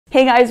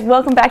Hey guys,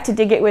 welcome back to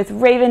Dig It with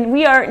Raven.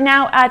 We are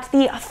now at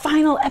the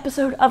final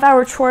episode of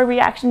our Troy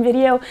reaction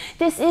video.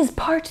 This is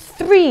part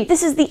 3.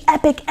 This is the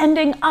epic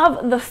ending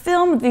of the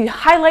film, the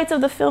highlights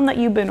of the film that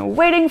you've been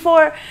waiting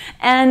for.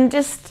 And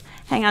just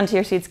hang on to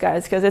your seats,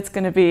 guys, because it's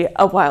going to be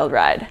a wild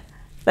ride.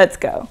 Let's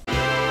go.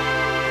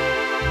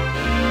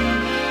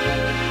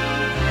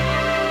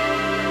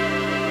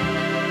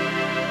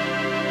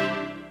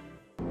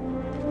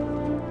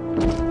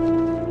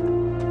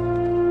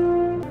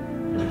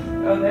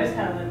 Oh, there's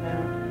Helen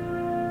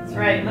now. That's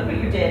right, look what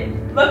you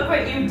did. Look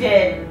what you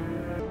did!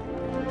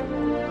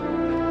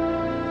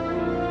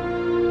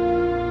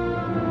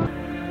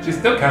 She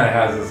still kind of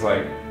has this,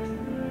 like,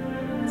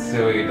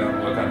 silly,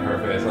 dumb look on her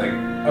face, like,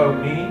 oh,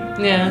 me?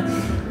 Yeah.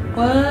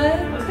 What?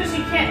 Well, it's because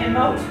she can't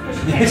emote.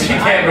 She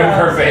can't move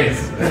her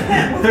face.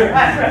 Move her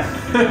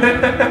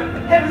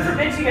eyebrows. Heaven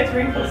forbid she gets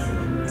wrinkles.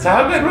 So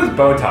how good was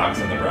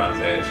Botox in the Bronze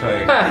Age?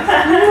 Like,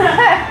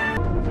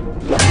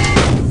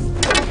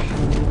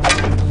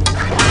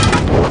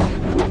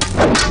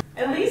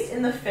 At least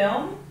in the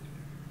film,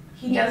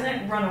 he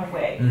doesn't run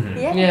away. mm-hmm.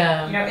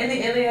 Yeah. You know, in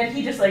the Iliad,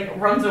 he just like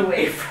runs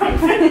away from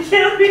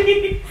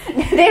Achilles.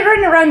 They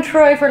run around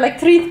Troy for like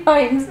 3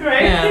 times.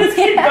 Right? Yeah. Just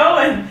keep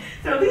going.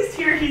 So at least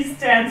here he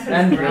stands his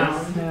And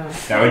ground. yeah.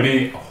 That would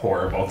be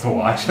horrible to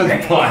watch as a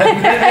plot.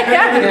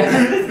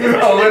 Yeah.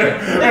 Oh, literally,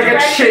 like a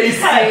chase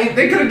scene.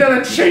 They could have done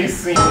a chase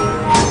scene.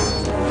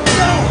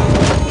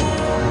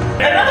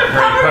 Another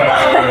power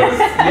pose.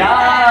 That's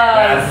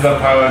Yes! the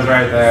pose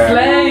right there.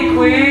 Slay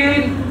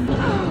Queen!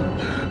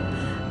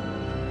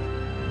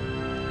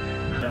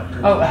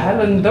 Oh,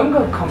 Helen, don't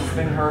go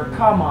comforting her.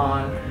 Come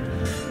on.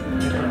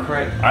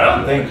 Great. I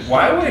don't think.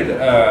 Why would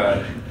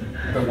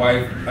the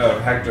wife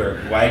of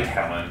Hector like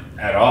Helen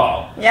at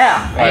all?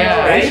 Yeah. Like,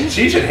 Yeah. right?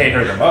 She should hate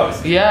her the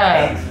most.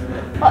 Yeah.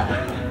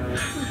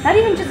 Not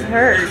even just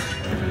her.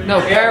 No,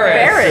 Paris.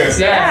 Paris,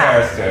 Yeah.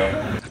 Paris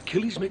too.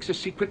 Achilles makes a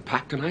secret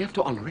pact, and I have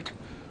to honor it.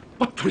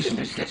 What treason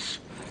is this?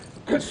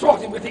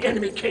 Consorting with the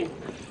enemy king,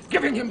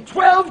 giving him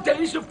 12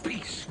 days of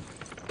peace.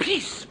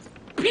 Peace!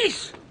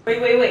 Peace!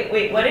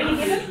 Wait. What did he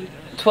give him?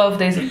 12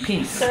 days of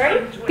peace.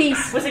 Sorry?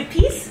 Peace. Was it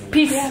peace?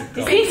 Peace. Yeah. Did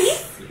you say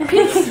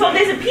peace? Peace? 12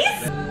 days of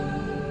peace?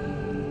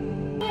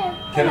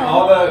 Can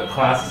all the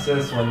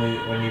classicists, when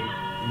you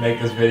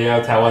make this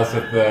video, tell us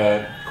if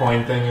the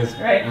coin thing is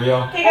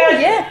real? Hey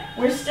guys,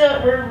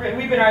 yeah.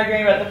 we've been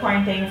arguing about the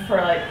coin thing for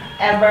like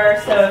ever,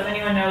 so if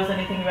anyone knows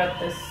anything about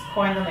this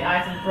coins on the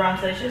ice and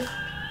bronze age, just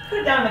put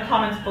it down in the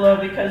comments below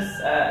because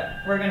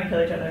we're gonna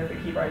kill each other if we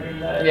keep arguing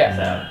about it. Yeah.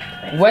 So,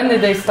 thanks. When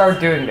did they start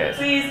doing this?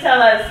 Please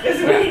tell us,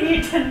 because we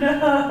need to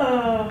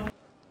know.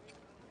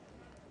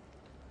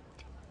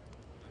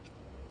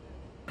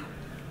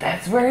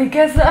 That's where he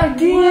gets the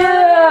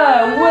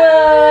idea!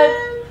 What?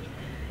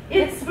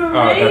 Inspiration.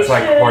 Oh, that's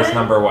like horse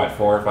number, what,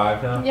 4 or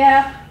 5 now?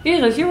 Yeah.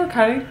 Iris, you were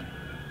cutting.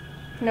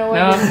 No,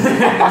 No. I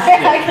didn't.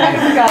 I kind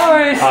of forgot.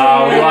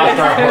 Oh, we lost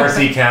our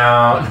horsey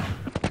count.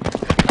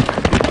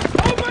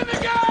 Open the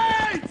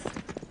gates!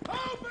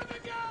 Open the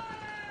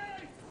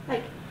gates!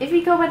 Like, if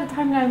we go by the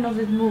timeline of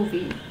this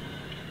movie,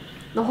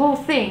 the whole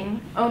thing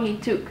only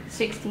took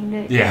 16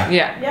 days. Yeah.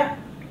 Yeah. Yeah.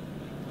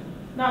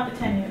 Not the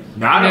 10 years.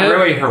 Not Nope. a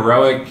really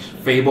heroic,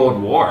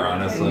 fabled war,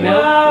 honestly.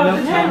 Nope. No,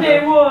 Nope. the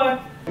 10-day war.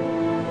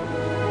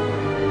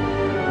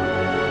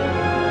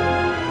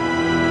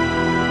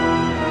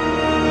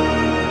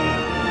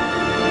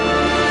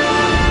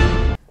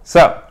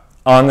 So,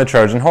 on the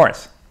Trojan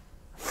Horse.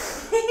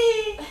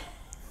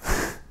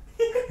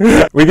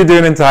 We could do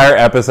an entire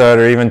episode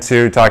or even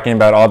 2 talking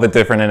about all the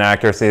different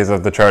inaccuracies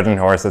of the Trojan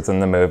Horse that's in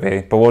the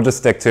movie, but we'll just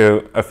stick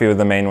to a few of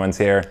the main ones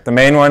here. The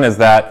main one is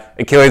that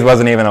Achilles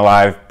wasn't even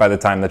alive by the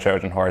time the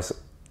Trojan Horse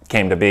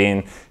came to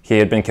being. He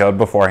had been killed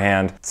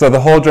beforehand. So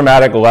the whole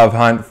dramatic love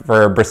hunt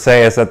for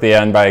Briseis at the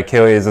end by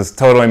Achilles is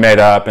totally made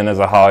up and is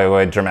a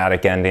Hollywood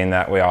dramatic ending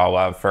that we all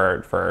love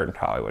for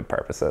Hollywood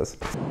purposes.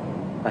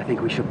 I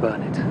think we should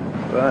burn it.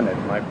 Burn it,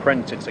 my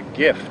prince. It's a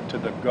gift to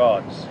the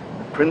gods.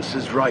 The prince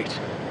is right.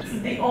 This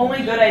is the only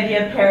good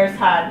idea Paris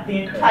had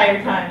the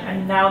entire time,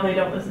 and now they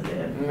don't listen to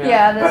him.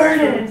 Yeah, that's Burn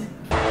true.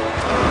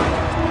 it!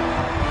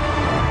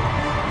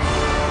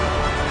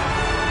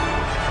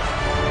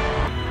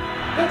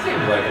 That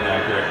seems like an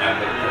accurate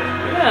epic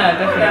version. Yeah,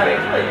 definitely.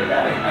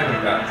 I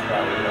think that's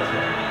probably the best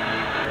one.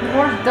 The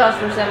horse does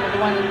resemble the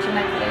one in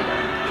Chineculator.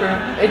 True.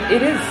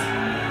 It is.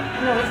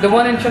 No, it's The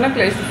one in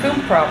Chinookla is the film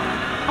prop.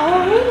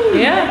 Oh,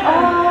 really? Yeah.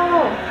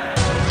 Oh.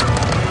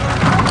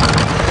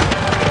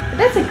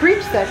 That's a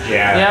Greek statue.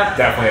 Yeah, Yep.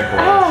 definitely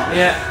a Oh. horse.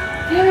 Yeah.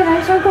 Damn it,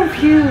 I'm so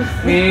confused.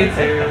 Me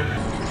too.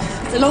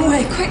 It's a long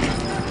way, quick.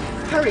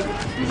 Hurry,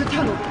 there's a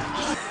tunnel.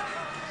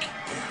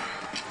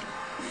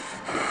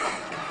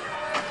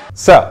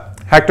 So,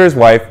 Hector's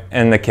wife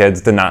and the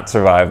kids did not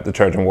survive the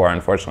Trojan War,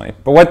 unfortunately.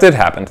 But what did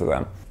happen to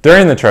them?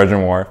 During the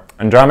Trojan War,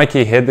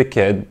 Andromache hid the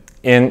kid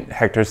in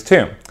Hector's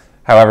tomb.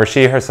 However,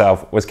 she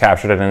herself was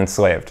captured and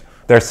enslaved.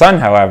 Their son,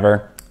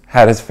 however,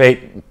 had his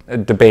fate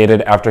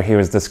debated after he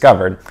was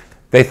discovered.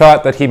 They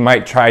thought that he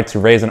might try to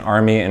raise an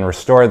army and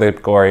restore the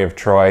glory of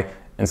Troy,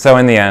 and so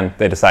in the end,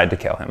 they decide to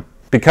kill him.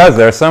 Because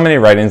there are so many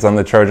writings on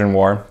the Trojan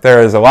War,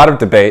 there is a lot of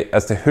debate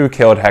as to who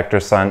killed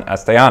Hector's son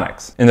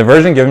Astyanax. In the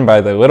version given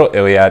by the Little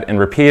Iliad and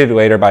repeated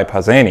later by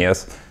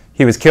Pausanias,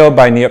 he was killed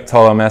by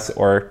Neoptolemus,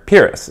 or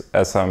Pyrrhus,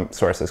 as some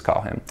sources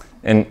call him.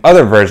 In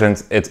other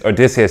versions, it's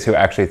Odysseus who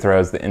actually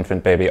throws the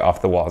infant baby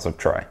off the walls of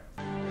Troy.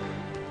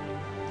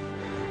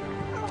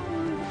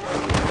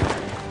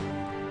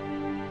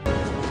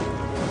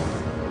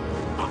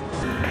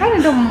 I kind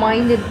of don't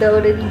mind it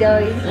though that he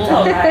died.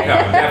 No,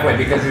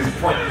 definitely, because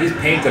he's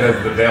painted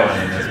as the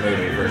villain in this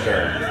movie for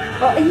sure.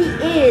 Well, he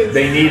is.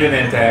 They need an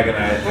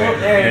antagonist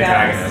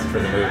for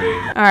the movie.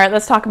 All right,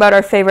 let's talk about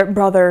our favorite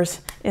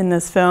brothers in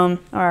this film,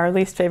 or our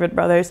least favorite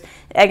brothers,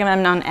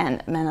 Agamemnon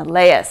and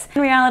Menelaus.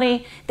 In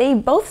reality, they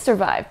both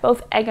survive.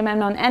 Both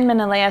Agamemnon and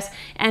Menelaus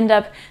end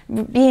up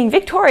being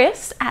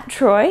victorious at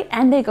Troy,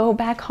 and they go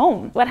back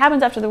home. What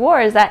happens after the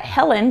war is that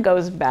Helen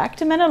goes back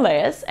to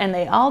Menelaus, and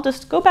they all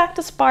just go back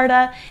to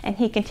Sparta, and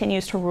he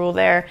continues to rule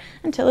there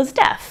until his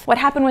death. What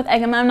happened with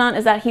Agamemnon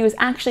is that he was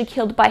actually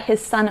killed by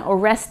his son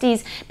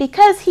Orestes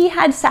because he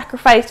had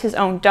sacrificed his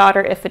own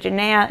daughter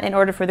Iphigenia in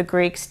order for the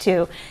Greeks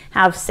to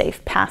have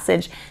safe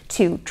passage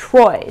to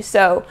Troy.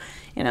 So,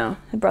 you know,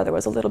 the brother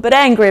was a little bit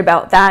angry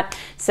about that,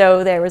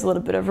 so there was a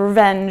little bit of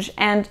revenge.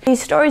 And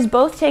these stories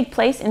both take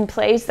place in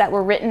plays that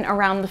were written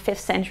around the 5th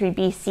century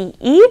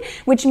BCE,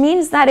 which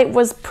means that it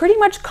was pretty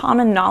much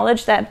common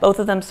knowledge that both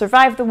of them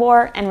survived the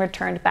war and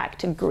returned back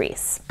to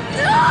Greece.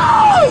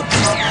 No!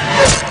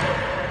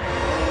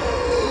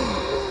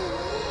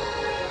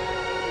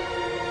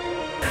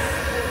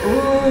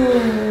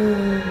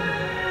 Ooh.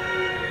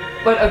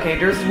 But okay,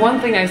 there's one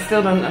thing I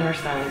still don't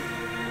understand.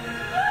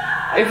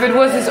 If it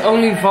was his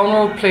only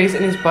vulnerable place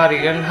in his body,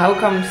 then how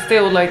come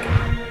still, like,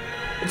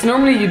 it's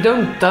normally you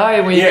don't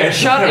die when you get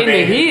shot in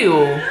the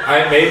heel.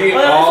 Maybe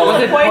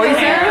was it poison?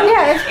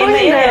 Yeah, it's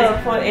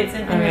poison. It's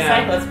in the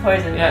cycle, it's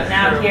poison. Yeah, but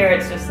now true. here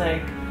it's just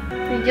like...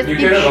 You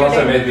could have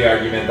also made the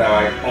argument that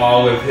like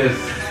all of his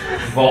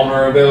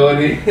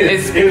vulnerability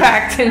is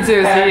packed into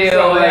his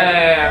heel.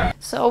 Yeah.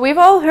 So we've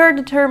all heard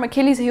the term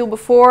Achilles heel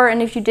before,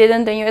 and if you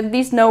didn't, then you at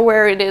least know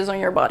where it is on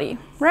your body,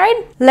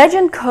 right?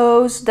 Legend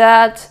goes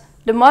that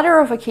the mother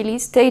of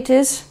Achilles,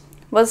 Thetis,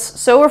 was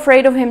so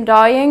afraid of him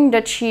dying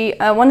that she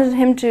wanted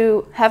him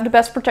to have the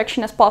best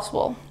protection as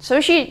possible.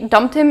 So she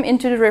dumped him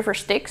into the river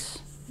Styx,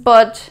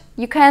 but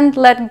you can't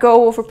let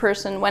go of a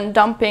person when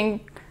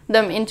dumping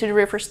them into the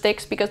river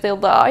Styx because they'll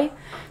die.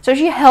 So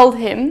she held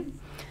him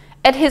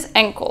at his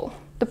ankle,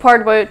 the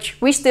part which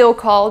we still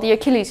call the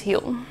Achilles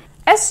heel.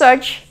 As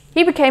such,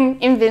 he became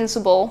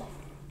invincible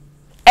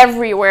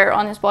everywhere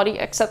on his body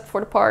except for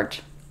the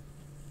part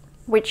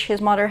which his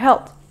mother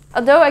held.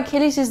 Although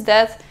Achilles'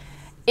 death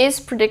is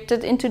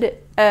predicted into the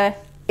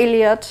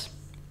Iliad,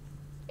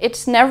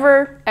 it's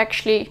never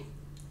actually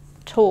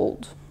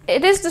told.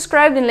 It is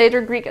described in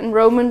later Greek and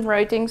Roman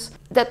writings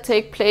that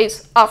take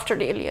place after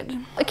the Iliad.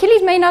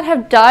 Achilles may not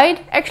have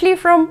died actually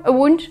from a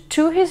wound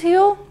to his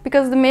heel,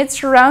 because the myths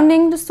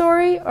surrounding the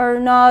story are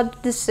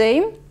not the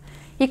same.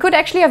 He could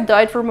actually have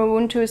died from a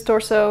wound to his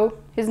torso,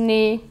 his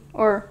knee,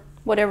 or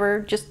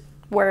whatever, just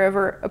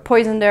wherever a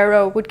poisoned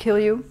arrow would kill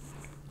you,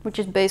 which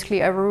is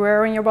basically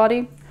everywhere on your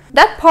body.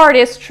 That part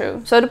is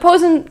true. So the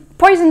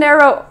poisoned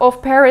arrow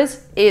of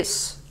Paris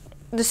is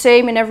the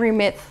same in every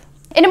myth.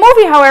 In the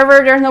movie,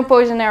 however, there's no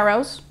poison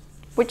arrows,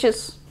 which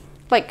is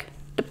like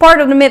the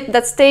part of the myth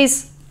that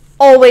stays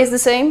always the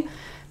same,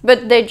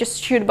 but they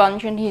just shoot a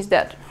bunch and he's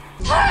dead.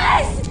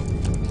 Paris!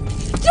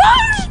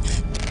 Don't!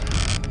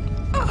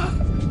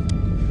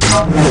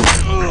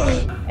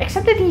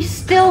 Except that he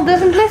still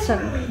doesn't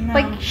listen. No.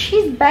 Like,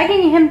 she's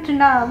begging him to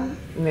not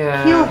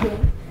kill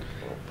him.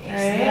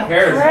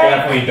 Paris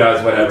definitely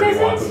does whatever he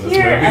wants in this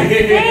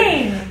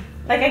movie.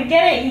 Like, I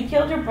get it, he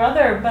killed your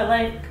brother, but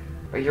like...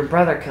 Or your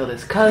brother killed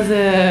his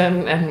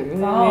cousin,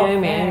 and...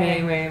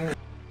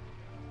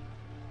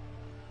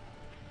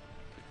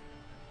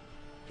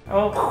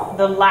 Oh,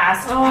 the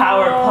last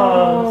power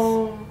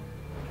pose.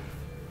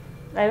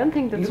 I don't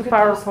think that's a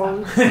power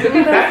pose. That's a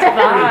good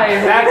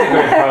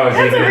pose.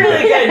 That's a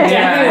really good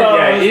death pose.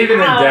 Yeah,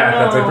 even in death,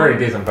 that's a pretty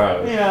decent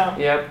pose. Yeah.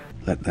 Yep.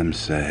 Let them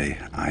say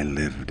I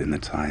lived in the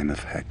time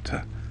of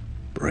Hector,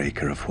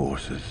 breaker of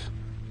horses.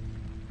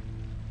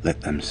 Let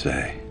them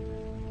say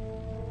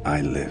I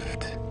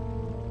lived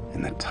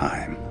in the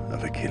time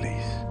of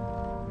Achilles.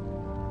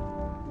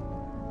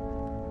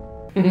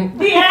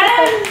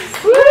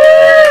 Yes!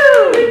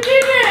 Woo! We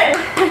did it!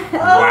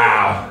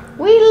 Wow.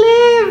 We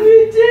live!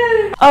 We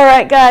did! All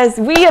right, guys,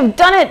 we have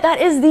done it.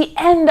 That is the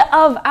end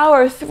of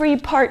our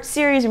 3-part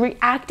series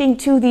reacting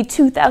to the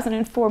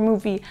 2004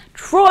 movie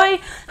Troy.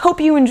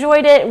 Hope you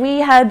enjoyed it. We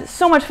had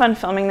so much fun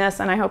filming this,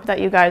 and I hope that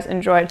you guys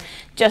enjoyed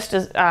just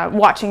as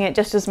watching it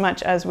just as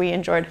much as we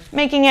enjoyed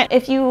making it.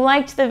 If you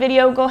liked the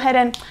video, go ahead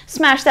and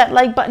smash that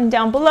like button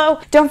down below.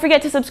 Don't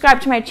forget to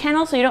subscribe to my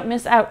channel so you don't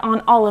miss out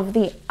on all of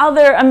the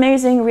other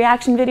amazing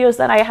reaction videos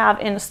that I have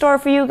in store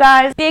for you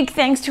guys. Big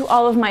thanks to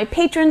all of my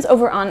patrons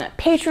over on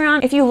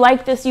Patreon. If you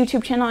like this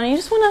YouTube channel and you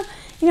just want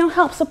to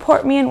help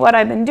support me in what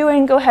I've been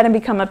doing, go ahead and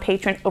become a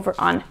patron over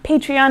on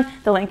Patreon.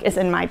 The link is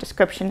in my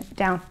description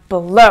down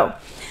below.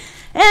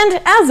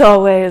 And as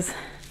always,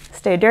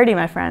 stay dirty,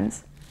 my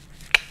friends.